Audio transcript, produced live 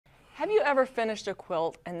Have you ever finished a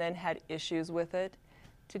quilt and then had issues with it?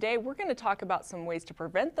 Today we're going to talk about some ways to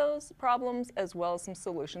prevent those problems as well as some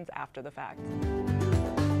solutions after the fact.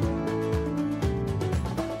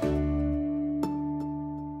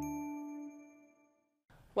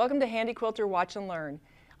 Welcome to Handi Quilter Watch and Learn.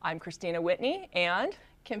 I'm Kristina Whitney and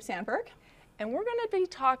Kim Sandberg. And we're going to be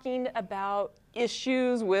talking about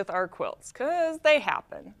issues with our quilts because they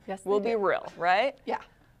happen. Yes, we'll they be do. real, right? Yeah.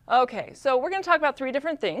 Okay, so we're going to talk about three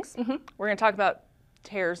different things. We're going to talk about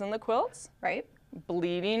tears in the quilts, Right?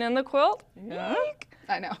 bleeding in the quilt, eek,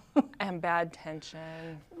 I know. and bad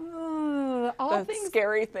tension. All The things,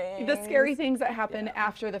 scary things. the scary things that happen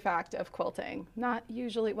after the fact of quilting. Not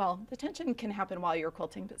usually, well, the tension can happen while you're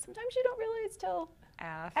quilting, but sometimes you don't realize till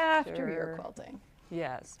after you're quilting.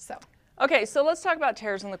 Yes. So, Okay, so let's talk about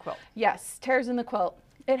tears in the quilt. yes, tears in the quilt.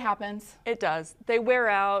 It happens. It does. They wear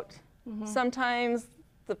out. Sometimes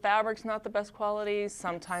the fabric's not the best quality.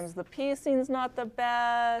 Sometimes the piecing's not the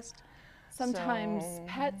best. Sometimes So-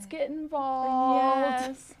 pets get involved.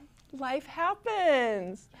 Yes, life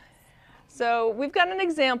happens. So we've got an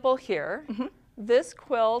example here. This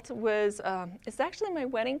quilt was, it's actually my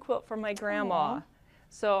wedding quilt for my grandma. Aw.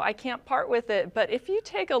 So I can't part with it, but if you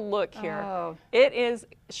take a look here, Oh. it is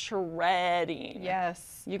shredding.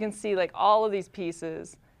 Yes. You can see like all of these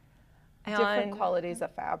pieces. Different And- qualities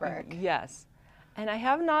of fabric. Yes. And I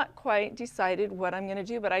have not quite decided what I'm going to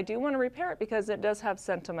do, but I do want to repair it because it does have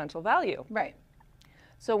sentimental value. Right.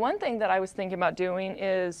 So one thing that I was thinking about doing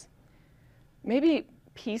is maybe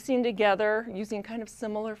piecing together using kind of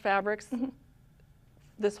similar fabrics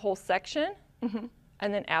this whole section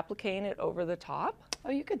and then appliquing it over the top.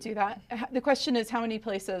 Oh, you could do that. The question is how many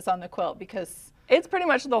places on the quilt, because It's pretty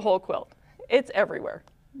much the whole quilt. It's everywhere.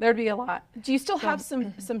 there'd be a lot. Do you still have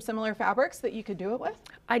some similar fabrics that you could do it with?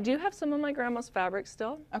 I do have some of my grandma's fabrics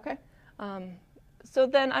still. Okay. So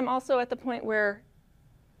then I'm also at the point where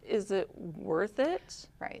is it worth it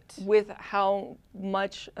Right. with how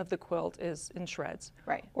much of the quilt is in shreds?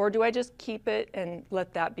 Right. Or do I just keep it and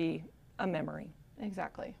let that be a memory?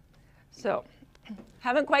 Exactly. So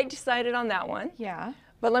haven't quite decided on that one, Yeah.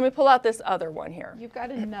 but let me pull out this other one here. You've got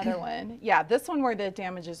another one. Yeah, this one where the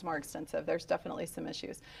damage is more extensive. There's definitely some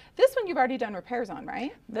issues. This one you've already done repairs on,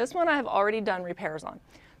 right? This one I have already done repairs on.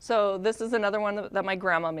 So this is another one that my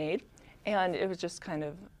grandma made, and it was just kind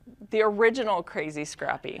of the original Crazy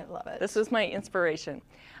Scrappy. I love it. This was my inspiration.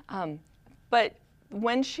 But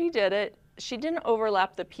when she did it, she didn't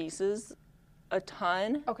overlap the pieces a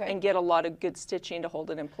ton Okay. and get a lot of good stitching to hold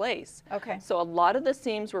it in place. Okay. So a lot of the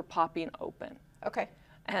seams were popping open. Okay.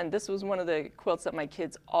 And this was one of the quilts that my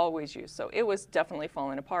kids always use, so it was definitely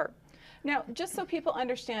falling apart. Now, just so people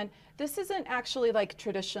understand, this isn't actually like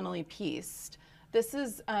traditionally pieced. This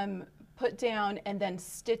is put down and then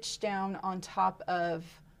stitched down on top of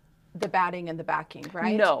the batting and the backing,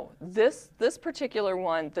 right? No, this particular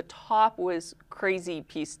one, the top was crazy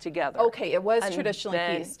pieced together. Okay, it was And traditionally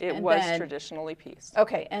then pieced. It and was then- traditionally pieced.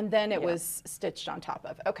 Okay, and then it Yeah. was stitched on top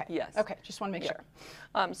of. Okay. Yes. Okay, just want to make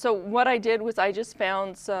sure. So what I did was I just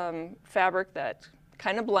found some fabric that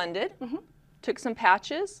kind of blended, took some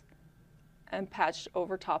patches, and patched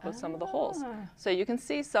over top of some of the holes. Ah. So you can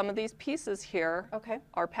see some of these pieces here Okay.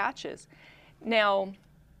 are patches. Now,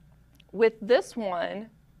 with this one,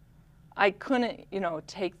 I couldn't,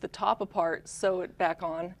 take the top apart, sew it back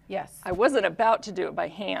on. Yes. I wasn't about to do it by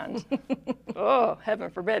hand. Oh, heaven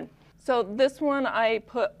forbid. So this one I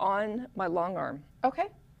put on my long arm, Okay.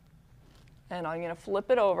 and I'm going to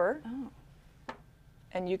flip it over, Oh.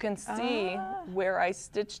 and you can see where I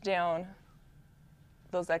stitched down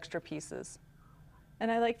those extra pieces.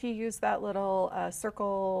 And I like to use that little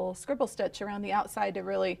circle scribble stitch around the outside to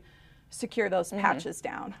really secure those patches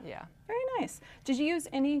down. Yeah. Very nice. Did you use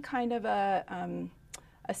any kind of a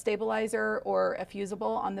stabilizer or a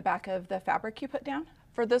fusible on the back of the fabric you put down?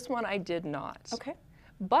 For this one, I did not. Okay.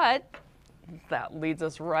 But that leads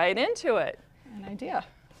us right into it. An idea.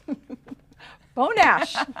 Bone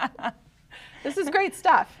ash. This is great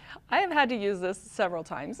stuff. I have had to use this several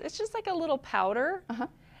times. It's just like a little powder.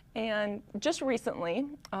 And just recently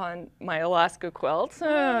on my Alaska quilt,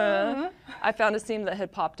 I found a seam that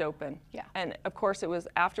had popped open. Yeah. And of course it was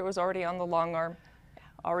after it was already on the long arm,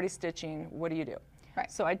 already stitching. What do you do?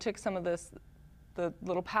 Right. So I took some of this, the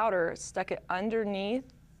little powder, stuck it underneath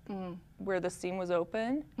where the seam was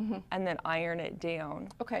open, and then iron it down.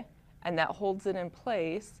 Okay. And that holds it in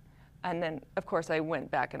place. And then, of course, I went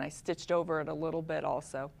back and I stitched over it a little bit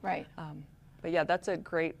also. Right. But yeah, that's a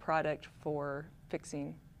great product for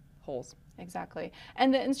fixing holes. exactly.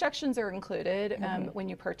 And the instructions are included when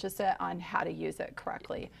you purchase it on how to use it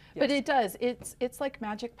correctly. But it does, it's like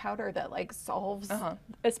magic powder that like solves,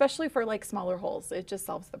 especially for like smaller holes, it just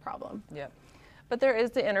solves the problem. Yep. But there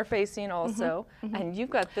is the interfacing also, and you've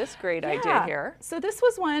got this great idea here. So this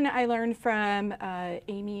was one I learned from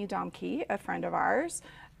Amy Domke, a friend of ours.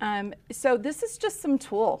 So this is just some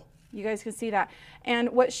tulle. You guys can see that. And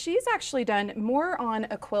what she's actually done more on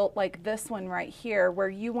a quilt like this one right here, where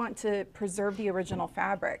you want to preserve the original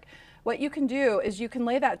fabric. What you can do is you can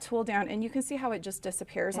lay that tulle down and you can see how it just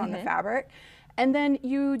disappears on the fabric. And then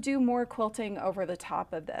you do more quilting over the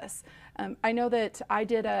top of this. I know that I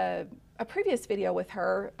did a previous video with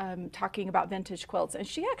her talking about vintage quilts, and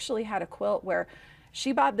she actually had a quilt where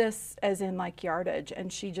she bought this as in like yardage,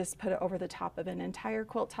 and she just put it over the top of an entire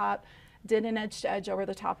quilt top, did an edge to edge over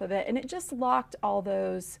the top of it, and it just locked all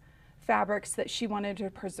those fabrics that she wanted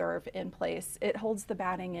to preserve in place. It holds the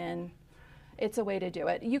batting in. It's a way to do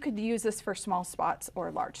it. You could use this for small spots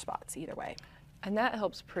or large spots, either way. And that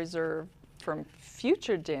helps preserve from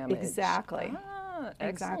future damage. Exactly.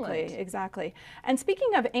 Excellent. Exactly. And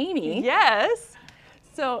speaking of Amy. Yes.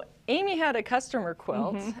 So Amy had a customer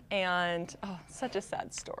quilt, and such a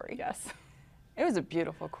sad story. Yes. It was a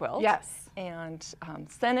beautiful quilt. Yes. And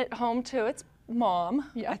sent it home to its mom.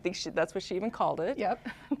 Yep. I think that's what she even called it. Yep.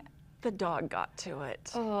 The dog got to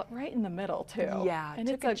it. Right in the middle too. Yeah, and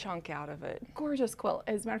took it's a chunk out of it. Gorgeous quilt.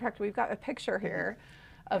 As a matter of fact, we've got a picture here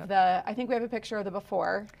of the, I think we have a picture of the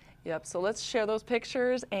before. Yep, so let's share those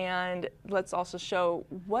pictures, and let's also show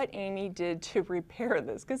what Amy did to repair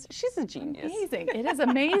this, because she's a genius. Amazing. It is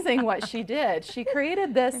amazing what she did. She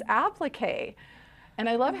created this applique, and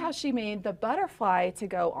I love how she made the butterfly to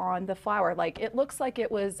go on the flower. Like, it looks like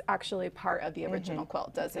it was actually part of the original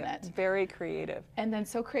quilt, doesn't it? Very creative. And then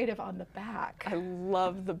so creative on the back. I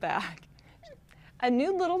love the back. A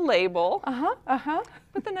new little label.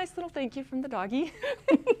 With a nice little thank you from the doggy.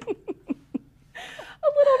 A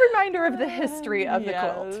little reminder of the history of the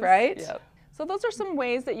quilt, right? Yep. So those are some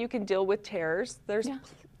ways that you can deal with tears. There's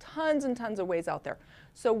tons and tons of ways out there.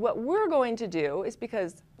 So what we're going to do is,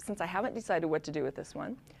 because since I haven't decided what to do with this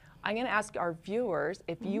one, I'm going to ask our viewers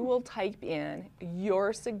if you will type in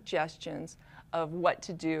your suggestions of what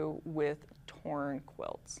to do with torn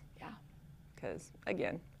quilts. Yeah. Because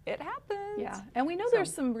again, it happens. Yeah, and we know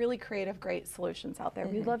there's some really creative, great solutions out there.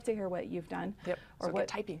 We'd love to hear what you've done, or what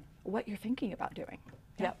typing, what you're thinking about doing.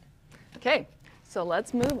 Yep. Okay, so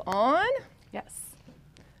let's move on. Yes.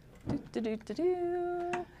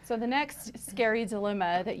 So the next scary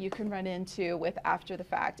dilemma that you can run into with after the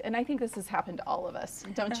fact, and I think this has happened to all of us,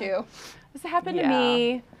 don't you? This happened to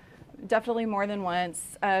me definitely more than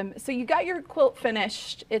once. So you got your quilt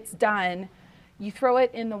finished, it's done. You throw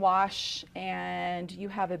it in the wash and you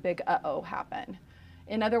have a big uh-oh happen.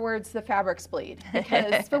 In other words, the fabrics bleed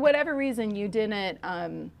because for whatever reason you didn't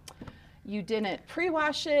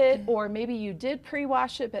pre-wash it, or maybe you did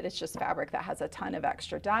pre-wash it, but it's just fabric that has a ton of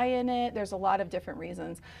extra dye in it. There's a lot of different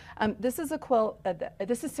reasons. This is a quilt,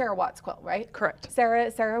 this is Sarah Watt's quilt, right? Correct.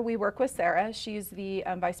 Sarah, we work with Sarah. She's the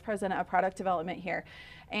Vice President of Product Development here.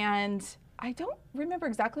 And I don't remember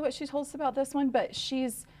exactly what she told us about this one, but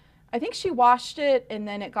I think she washed it and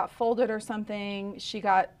then it got folded or something. She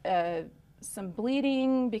got some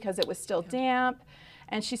bleeding because it was still damp,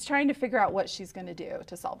 and she's trying to figure out what she's going to do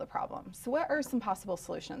to solve the problem. So what are some possible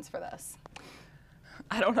solutions for this?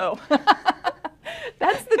 I don't know.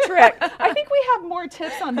 That's the trick. I think we have more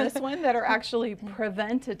tips on this one that are actually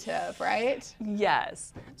preventative, right?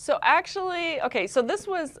 Yes. So actually, okay, so this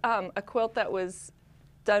was a quilt that was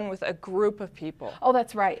done with a group of people. Oh,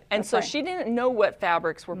 that's right. And so she didn't know what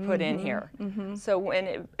fabrics were put in here. So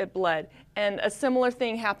when it bled. And a similar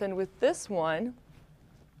thing happened with this one.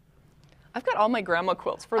 I've got all my grandma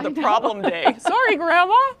quilts for the problem day. Sorry,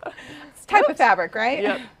 Grandma. It's type of fabric, right?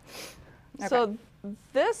 Yep. Okay. So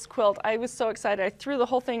this quilt, I was so excited. I threw the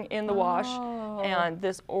whole thing in the wash, and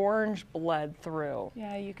this orange bled through.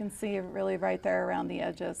 Yeah, you can see it really right there around the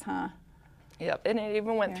edges, huh? Yep, and it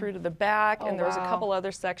even went through to the back, and there was a couple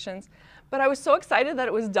other sections. But I was so excited that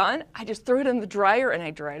it was done, I just threw it in the dryer and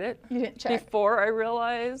I dried it. You didn't check? Before I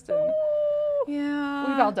realized. And yeah.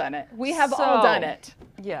 We've all done it. We have all done it.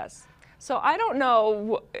 Yes. So I don't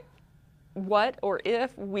know what or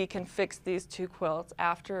if we can fix these two quilts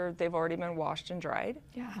after they've already been washed and dried.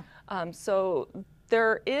 Yeah. So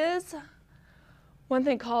there is one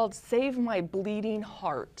thing called Save My Bleeding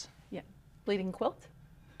Heart. Yeah. Bleeding quilt?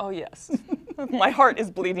 Oh, yes. My heart is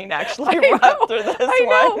bleeding, actually, after this one. I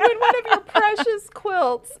know, when one of your precious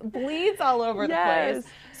quilts bleeds all over the place.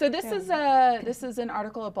 So this is an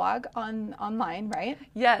article, a blog online, right?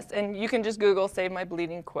 Yes, and you can just Google Save My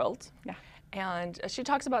Bleeding Quilt. Yeah. And she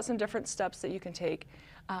talks about some different steps that you can take.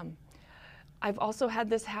 I've also had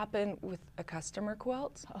this happen with a customer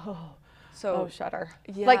quilt. Oh, shudder.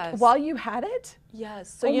 Yes. Like while you had it?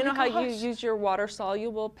 Yes. So Oh you my know how you gosh. use your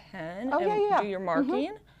water-soluble pen Oh, and yeah, yeah. do your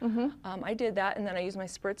marking? I did that, and then I used my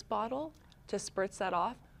spritz bottle to spritz that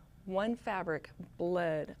off. One fabric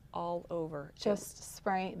bled all over. Just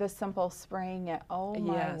spraying, the simple spraying it. Oh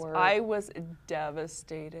my Yes, word. I was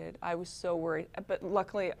devastated. I was so worried, but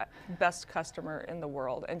luckily, best customer in the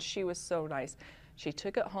world, and she was so nice. She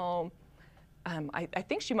took it home. I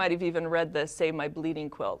think she might have even read the Save My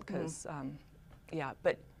Bleeding quilt, because, yeah,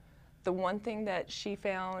 but the one thing that she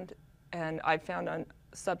found, and I found on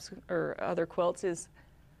other quilts, is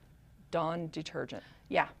Dawn detergent.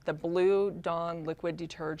 Yeah. The blue Dawn liquid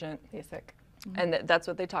detergent. Basic. And that's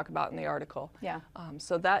what they talk about in the article. Yeah.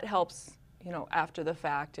 So that helps, you know, after the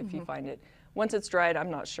fact if you find it. Once it's dried,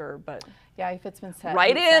 I'm not sure, but Yeah, if it's been set.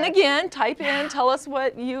 write in again, type in, tell us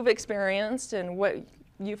what you've experienced and what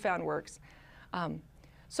you found works.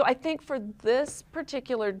 So I think for this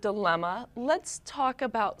particular dilemma, let's talk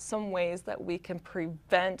about some ways that we can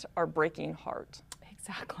prevent our breaking heart.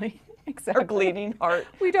 Exactly. Exactly. Or bleeding heart,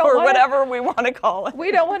 We don't or wanna- whatever we want to call it.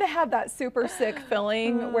 We don't want to have that super sick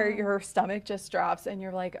feeling where your stomach just drops and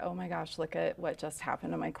you're like, oh my gosh, look at what just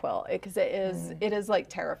happened to my quilt. Because it is like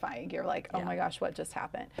terrifying. You're like, oh my gosh, what just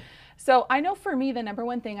happened? So I know for me, the number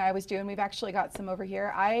one thing I was doing, we've actually got some over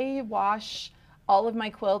here. I wash all of my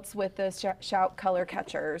quilts with the Shout color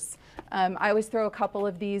catchers. I always throw a couple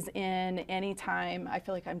of these in anytime. I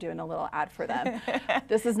feel like I'm doing a little ad for them.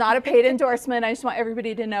 This is not a paid endorsement. I just want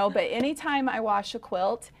everybody to know. But anytime I wash a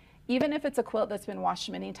quilt, even if it's a quilt that's been washed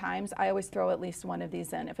many times, I always throw at least one of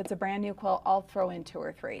these in. If it's a brand new quilt, I'll throw in 2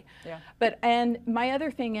 or 3. Yeah. And my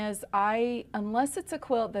other thing is, unless it's a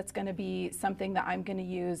quilt that's going to be something that I'm going to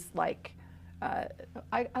use, like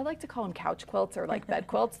I like to call them couch quilts or like bed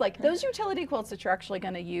quilts, like those utility quilts that you're actually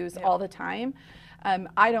going to use all the time.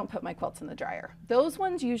 I don't put my quilts in the dryer. Those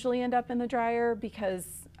ones usually end up in the dryer because,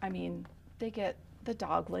 I mean, they get the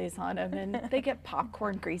dog lays on them and they get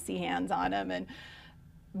popcorn greasy hands on them and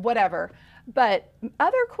whatever. But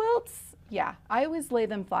other quilts, yeah, I always lay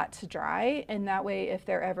them flat to dry, and that way if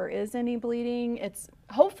there ever is any bleeding, it's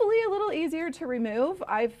hopefully a little easier to remove.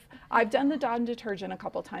 I've done the Dawn detergent a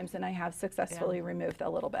couple times and I have successfully removed a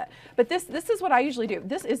little bit. But this is what I usually do.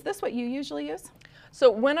 Is this what you usually use? So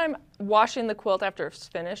when I'm washing the quilt after it's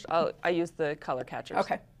finished, I use the color catchers.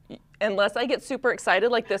 Okay. Unless I get super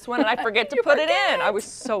excited like this one and I forget to put it in. I was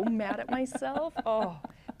so mad at myself. Oh,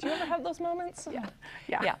 do you ever have those moments?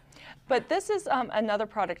 Yeah. But this is another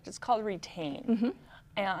product. It's called Retain.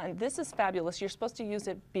 And this is fabulous. You're supposed to use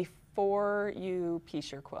it before you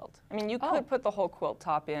piece your quilt. I mean, you could put the whole quilt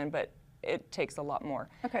top in, but it takes a lot more.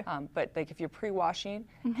 Okay. But like if you're pre-washing,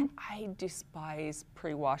 and I despise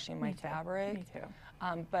pre-washing my fabric. Me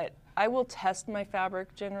too. But I will test my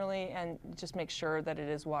fabric generally and just make sure that it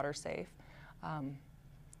is water safe.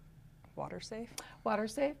 Water safe? Water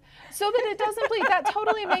safe? So that it doesn't bleed. That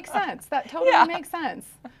totally makes sense. That totally makes sense.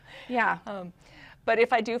 Yeah. But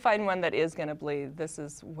if I do find one that is going to bleed, this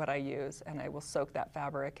is what I use, and I will soak that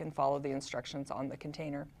fabric and follow the instructions on the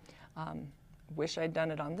container. Wish I'd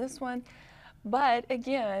done it on this one. But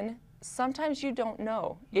again, sometimes you don't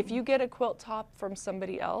know. If you get a quilt top from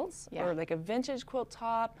somebody else, or like a vintage quilt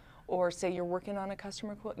top, or say you're working on a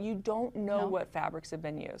customer quilt, you don't know what fabrics have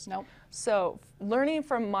been used. Nope. So learning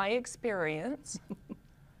from my experience,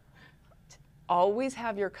 always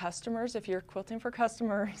have your customers, if you're quilting for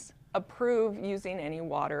customers, approve using any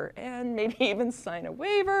water, and maybe even sign a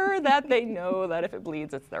waiver that they know that if it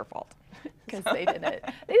bleeds, it's their fault. Because they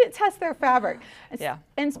didn't test their fabric. Yeah.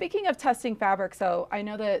 And speaking of testing fabric, so I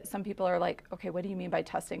know that some people are like, okay, what do you mean by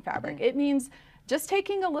testing fabric? It means just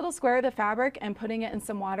taking a little square of the fabric and putting it in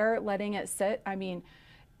some water, letting it sit. I mean,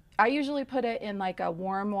 I usually put it in like a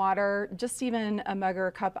warm water, just even a mug or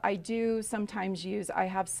a cup. I do sometimes I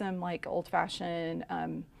have some like old-fashioned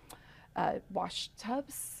wash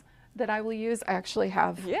tubs that I will use. I actually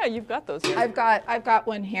have. Yeah, you've got those here. I've got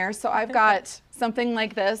one here. So I've got something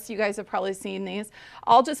like this. You guys have probably seen these.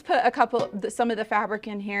 I'll just put some of the fabric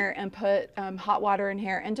in here and put hot water in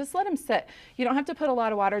here and just let them sit. You don't have to put a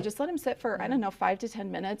lot of water. Just let them sit for, I don't know, 5 to 10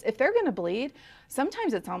 minutes. If they're going to bleed,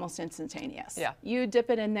 sometimes it's almost instantaneous. Yeah. You dip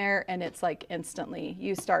it in there and it's like instantly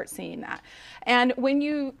you start seeing that. And when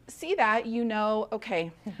you see that, you know,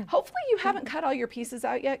 okay, hopefully you haven't cut all your pieces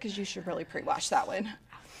out yet, because you should really pre-wash that one.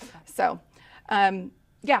 So,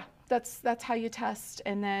 yeah, that's how you test.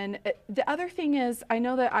 And then the other thing is, I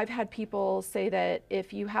know that I've had people say that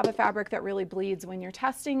if you have a fabric that really bleeds when you're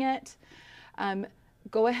testing it,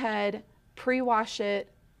 go ahead, pre-wash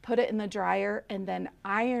it put it in the dryer, and then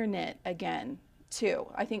iron it again too.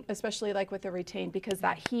 I think especially like with the retained, because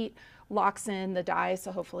that heat locks in the dye,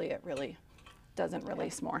 so hopefully it really doesn't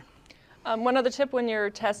release more. One other tip when you're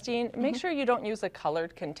testing, make sure you don't use a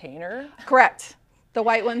colored container. Correct. The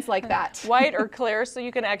white ones like that. White or clear, so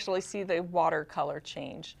you can actually see the watercolor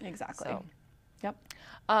change. Exactly. So. Yep.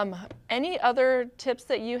 Any other tips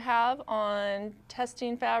that you have on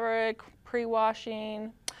testing fabric,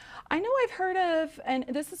 pre-washing? I know I've heard of, and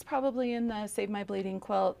this is probably in the Save My Bleeding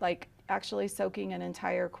quilt, like actually soaking an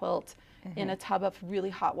entire quilt in a tub of really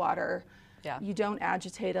hot water. Yeah. You don't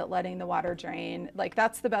agitate it, letting the water drain. Like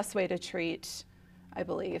that's the best way to treat, I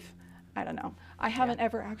believe. I don't know. I haven't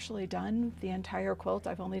ever actually done the entire quilt.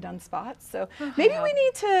 I've only done spots. So maybe we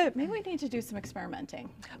need to do some experimenting.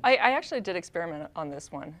 I actually did experiment on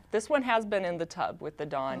this one. This one has been in the tub with the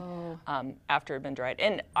Dawn after it had been dried.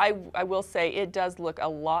 And I will say it does look a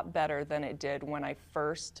lot better than it did when I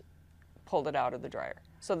first pulled it out of the dryer.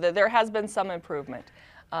 So there has been some improvement.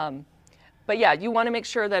 But yeah, you want to make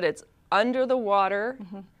sure that it's under the water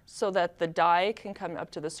so that the dye can come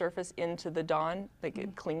up to the surface into the Dawn, like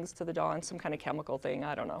it clings to the Dawn, some kind of chemical thing,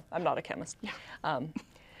 I don't know. I'm not a chemist. Yeah.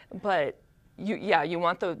 But you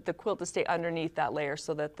want the quilt to stay underneath that layer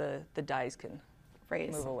so that the dyes can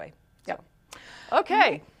move away. Yep. So.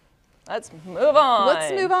 Okay, let's move on.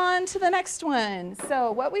 Let's move on to the next one.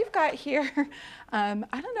 So what we've got here, I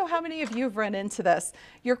don't know how many of you have run into this.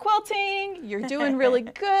 You're quilting, you're doing really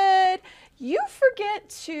good. You forget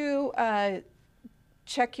to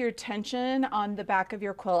check your tension on the back of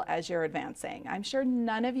your quilt as you're advancing. I'm sure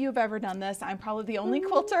none of you have ever done this. I'm probably the only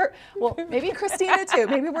quilter, well, maybe Kristina too.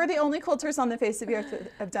 Maybe we're the only quilters on the face of the earth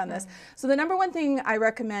that have done this. So the number one thing I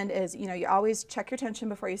recommend is, you always check your tension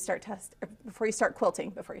before you start quilting,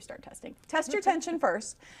 before you start testing. Test your tension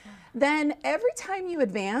first. Then every time you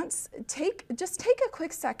advance, just take a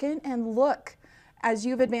quick second and look. As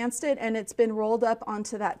you've advanced it and it's been rolled up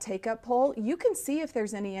onto that take-up pole, you can see if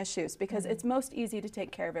there's any issues because it's most easy to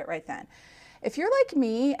take care of it right then. If you're like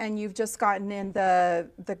me and you've just gotten in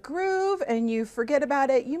the groove and you forget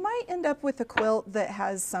about it, you might end up with a quilt that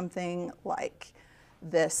has something like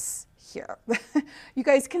this here. You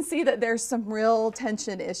guys can see that there's some real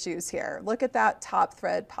tension issues here. Look at that top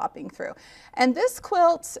thread popping through. And this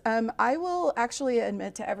quilt, I will actually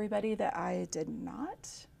admit to everybody that I did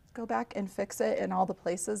not go back and fix it in all the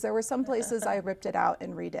places. There were some places I ripped it out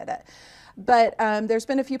and redid it. But there's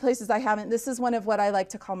been a few places I haven't. This is one of what I like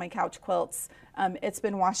to call my couch quilts. It's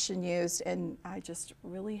been washed and used and I just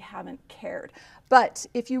really haven't cared. But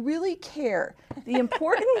if you really care, the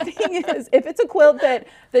important thing is if it's a quilt that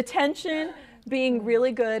the tension being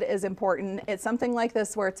really good is important. It's something like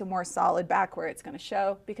this where it's a more solid back where it's going to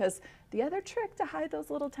show, because the other trick to hide those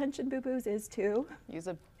little tension boo-boos is to use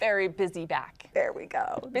a very busy back. There we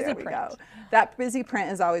go. Busy print. That busy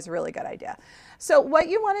print is always a really good idea. So what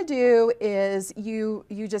you want to do is you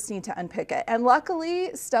just need to unpick it. And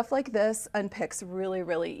luckily, stuff like this unpicks really,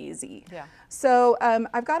 really easy. Yeah. So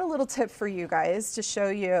I've got a little tip for you guys to show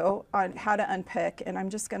you on how to unpick. And I'm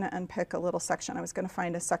just going to unpick a little section. I was going to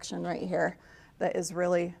find a section right here that is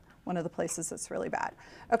really one of the places that's really bad.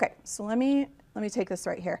 Okay, so let me take this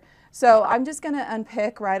right here. So I'm just going to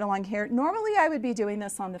unpick right along here. Normally I would be doing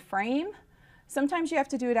this on the frame. Sometimes you have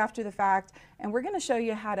to do it after the fact, and we're going to show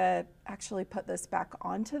you how to actually put this back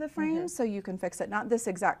onto the frame so you can fix it. Not this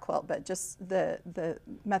exact quilt, but just the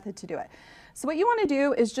method to do it. So what you want to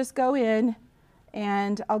do is just go in,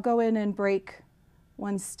 and I'll go in and break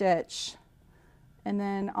one stitch. And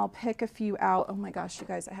then I'll pick a few out. Oh my gosh, you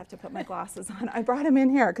guys, I have to put my glasses on. I brought them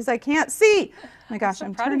in here because I can't see. Oh my gosh,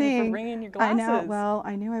 I'm proud of you for bringing your glasses. I know, well,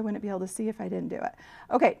 I knew I wouldn't be able to see if I didn't do it.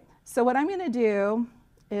 Okay, so what I'm gonna do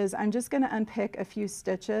is I'm just gonna unpick a few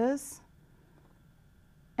stitches.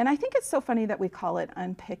 And I think it's so funny that we call it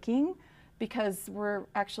unpicking because we're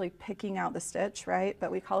actually picking out the stitch, right?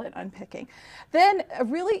 But we call it unpicking. Then a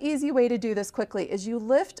really easy way to do this quickly is you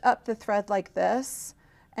lift up the thread like this,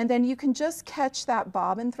 and then you can just catch that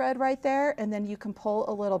bobbin thread right there, and then you can pull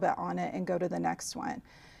a little bit on it and go to the next one.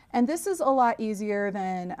 And this is a lot easier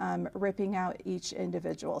than ripping out each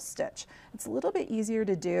individual stitch. It's a little bit easier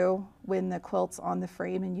to do when the quilt's on the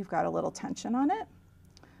frame and you've got a little tension on it.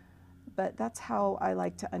 But that's how I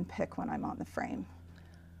like to unpick when I'm on the frame.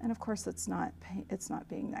 And of course, it's not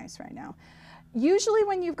being nice right now. Usually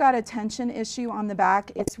when you've got a tension issue on the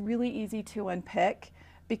back, it's really easy to unpick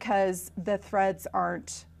because the threads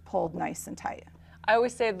aren't pulled nice and tight. I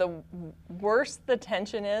always say the worse the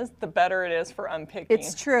tension is, the better it is for unpicking.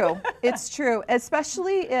 It's true. It's true.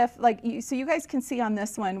 Especially if, so you guys can see on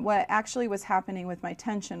this one, what actually was happening with my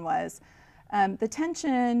tension was the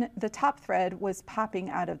tension, the top thread was popping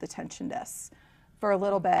out of the tension disc for a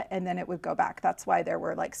little bit, and then it would go back. That's why there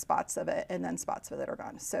were like spots of it and then spots of it are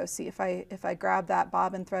gone. So see, if I grab that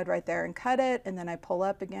bobbin thread right there and cut it, and then I pull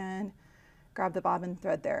up again, grab the bobbin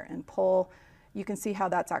thread there and pull, you can see how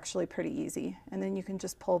that's actually pretty easy. And then you can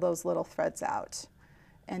just pull those little threads out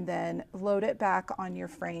and then load it back on your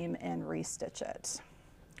frame and restitch it.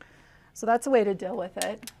 So that's a way to deal with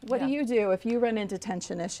it. What do you do if you run into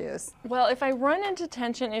tension issues? Well, if I run into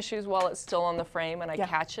tension issues while it's still on the frame and I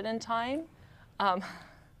catch it in time, I'm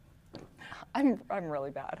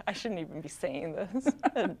really bad. I shouldn't even be saying this,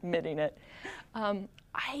 admitting it.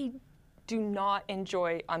 I do not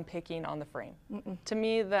enjoy unpicking on the frame. To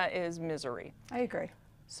me, that is misery. I agree.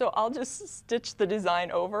 So I'll just stitch the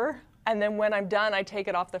design over, and then when I'm done, I take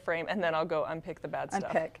it off the frame, and then I'll go unpick the bad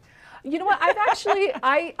stuff. You know what, I've actually,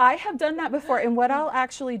 I have done that before, and what I'll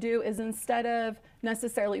actually do is instead of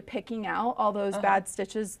necessarily picking out all those bad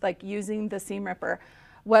stitches, like using the seam ripper,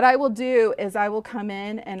 what I will do is I will come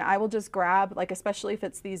in and I will just grab, like especially if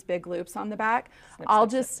it's these big loops on the back, I'll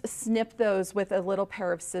just snip those with a little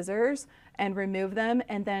pair of scissors and remove them,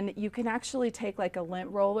 and then you can actually take like a lint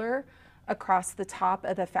roller across the top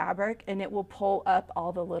of the fabric and it will pull up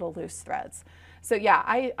all the little loose threads. So yeah,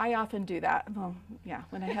 I often do that. Well, yeah,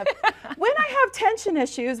 when I have tension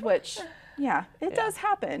issues, which it does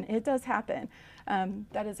happen. It does happen.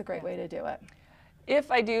 That is a great way to do it.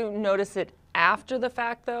 If I do notice it after the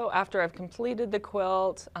fact, though, after I've completed the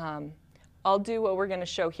quilt, I'll do what we're going to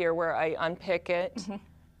show here, where I unpick it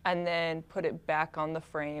and then put it back on the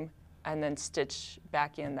frame and then stitch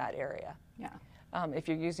back in that area. Yeah. If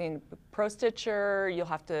you're using Pro Stitcher, you'll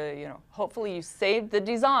have to, you know, hopefully you save the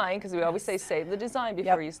design, because we always say save the design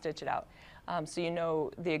before you stitch it out. So you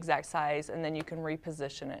know the exact size, and then you can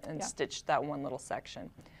reposition it and stitch that one little section.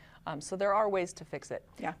 So there are ways to fix it.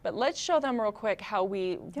 Yeah. But let's show them real quick how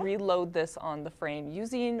we reload this on the frame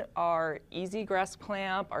using our Easy Grasp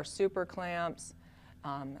clamp, our super clamps,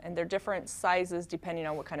 and they're different sizes depending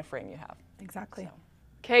on what kind of frame you have. Exactly.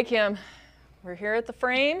 Okay, Kim, we're here at the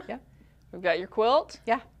frame. Yeah. We've got your quilt.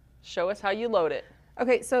 Yeah. Show us how you load it.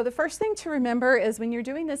 Okay, so the first thing to remember is when you're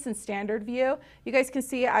doing this in standard view, you guys can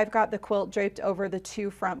see I've got the quilt draped over the two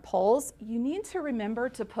front poles. You need to remember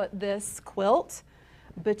to put this quilt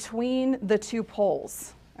between the two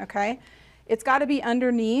poles, okay? It's got to be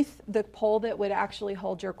underneath the pole that would actually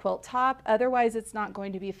hold your quilt top. Otherwise, it's not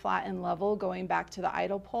going to be flat and level going back to the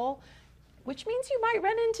idle pole, which means you might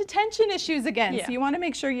run into tension issues again. So you want to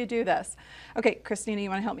make sure you do this. Okay, Kristina, you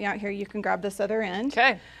want to help me out here? You can grab this other end.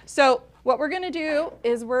 Okay. So what we're going to do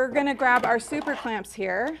is we're going to grab our super clamps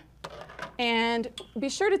here and be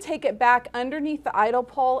sure to take it back underneath the idle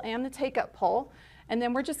pole and the take-up pole. And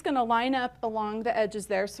then we're just going to line up along the edges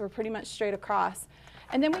there, so we're pretty much straight across.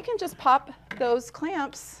 And then we can just pop those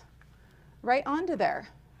clamps right onto there.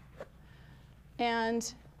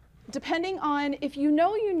 And depending on, if you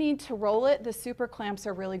know you need to roll it, the super clamps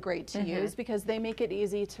are really great to use because they make it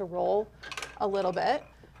easy to roll a little bit,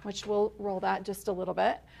 which we'll roll that just a little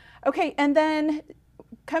bit. Okay, and then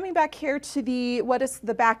coming back here to the, what is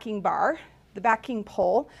the backing bar, the backing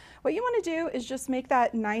pole, what you want to do is just make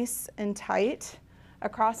that nice and tight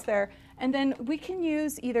across there. And then we can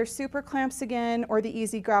use either super clamps again or the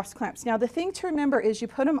Easy Grasp clamps. Now the thing to remember is you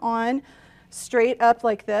put them on straight up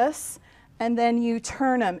like this, and then you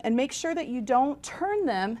turn them, and make sure that you don't turn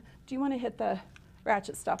them. Do you want to hit the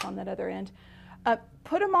ratchet stop on that other end?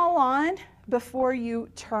 Put them all on before you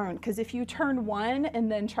turn, because if you turn one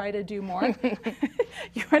and then try to do more,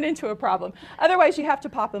 you run into a problem. Otherwise, you have to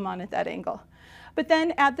pop them on at that angle. But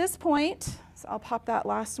then at this point, so I'll pop that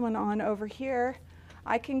last one on over here.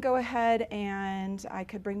 I can go ahead and I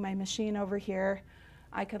could bring my machine over here.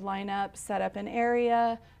 I could line up, set up an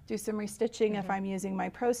area, do some restitching if I'm using my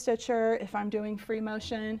Pro Stitcher, if I'm doing free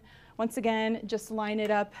motion. Once again, just line it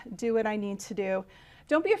up, do what I need to do.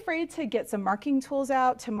 Don't be afraid to get some marking tools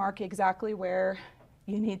out to mark exactly where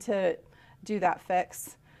you need to do that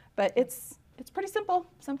fix. But it's pretty simple,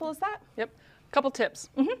 simple as that. Yep. Couple tips.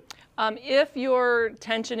 If your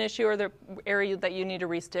tension issue or the area that you need to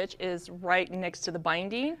restitch is right next to the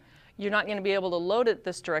binding, you're not going to be able to load it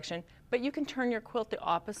this direction, but you can turn your quilt the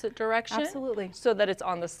opposite direction. Absolutely. So that it's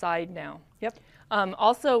on the side now. Yep.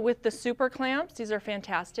 Also with the super clamps, these are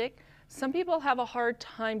fantastic. Some people have a hard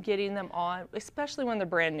time getting them on, especially when they're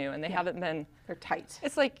brand new and they haven't been. They're tight.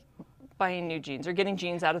 It's like buying new jeans or getting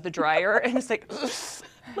jeans out of the dryer and it's like,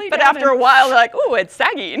 but after a while they're like, oh, it's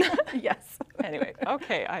sagging. Yes. Anyway,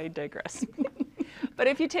 okay, I digress. But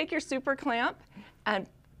if you take your super clamp and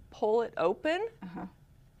pull it open,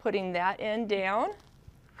 putting that end down,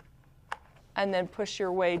 and then push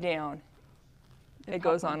your way down, it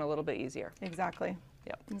goes on a little bit easier. Exactly.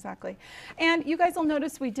 Yep. Exactly. And you guys will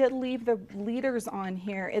notice we did leave the leaders on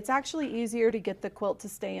here. It's actually easier to get the quilt to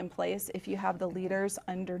stay in place if you have the leaders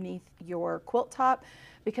underneath your quilt top,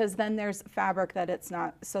 because then there's fabric that it's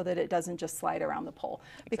not, so that it doesn't just slide around the pole.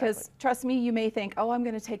 Because Exactly. trust me, you may think, oh, I'm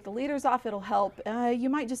going to take the leaders off, it'll help. You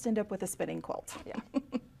might just end up with a spinning quilt. Yeah.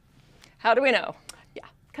 How do we know? Yeah,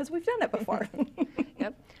 because we've done it before.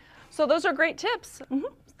 Yep. So those are great tips.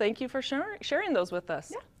 Thank you for sharing those with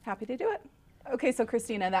us. Yeah, happy to do it. Okay, so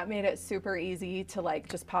Kristina, that made it super easy to like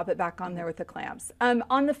just pop it back on there with the clamps.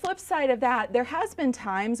 On the flip side of that, there has been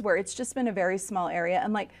times where it's just been a very small area,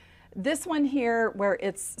 and like this one here where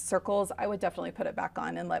it's circles, I would definitely put it back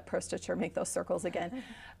on and let Pro Stitcher make those circles again.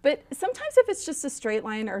 But sometimes if it's just a straight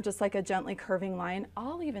line or just like a gently curving line,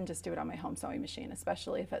 I'll even just do it on my home sewing machine,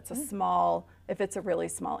 especially if it's a small, if it's a really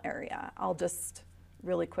small area. I'll just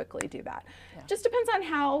really quickly do that. Yeah. Just depends on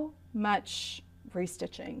how much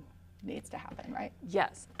restitching needs to happen, right?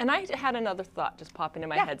 Yes. And I had another thought just pop into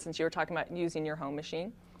my Yeah. head since you were talking about using your home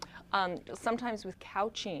machine. Sometimes with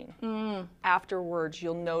couching, afterwards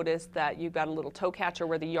you'll notice that you've got a little toe catcher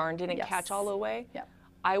where the yarn didn't Yes. catch all the way. Yep.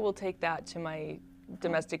 I will take that to my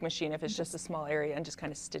domestic machine if it's just a small area and just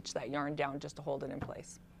kind of stitch that yarn down just to hold it in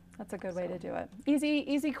place. That's a good way to do it.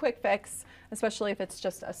 Easy, quick fix, especially if it's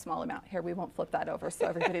just a small amount. Here, we won't flip that over so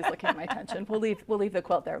everybody's looking at my tension. We'll leave the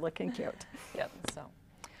quilt there looking cute. Yep. So,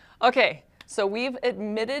 okay. So we've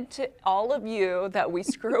admitted to all of you that we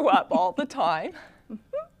screw up all the time.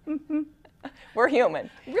 We're human.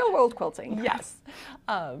 Real world quilting. Yes.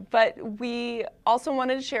 But we also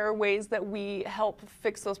wanted to share ways that we help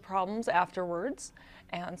fix those problems afterwards.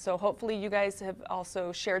 And so hopefully you guys have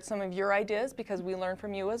also shared some of your ideas because we learn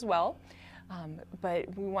from you as well.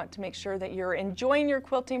 But we want to make sure that you're enjoying your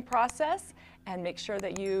quilting process, and make sure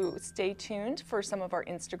that you stay tuned for some of our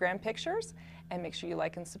Instagram pictures, and make sure you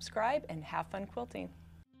like and subscribe, and have fun quilting.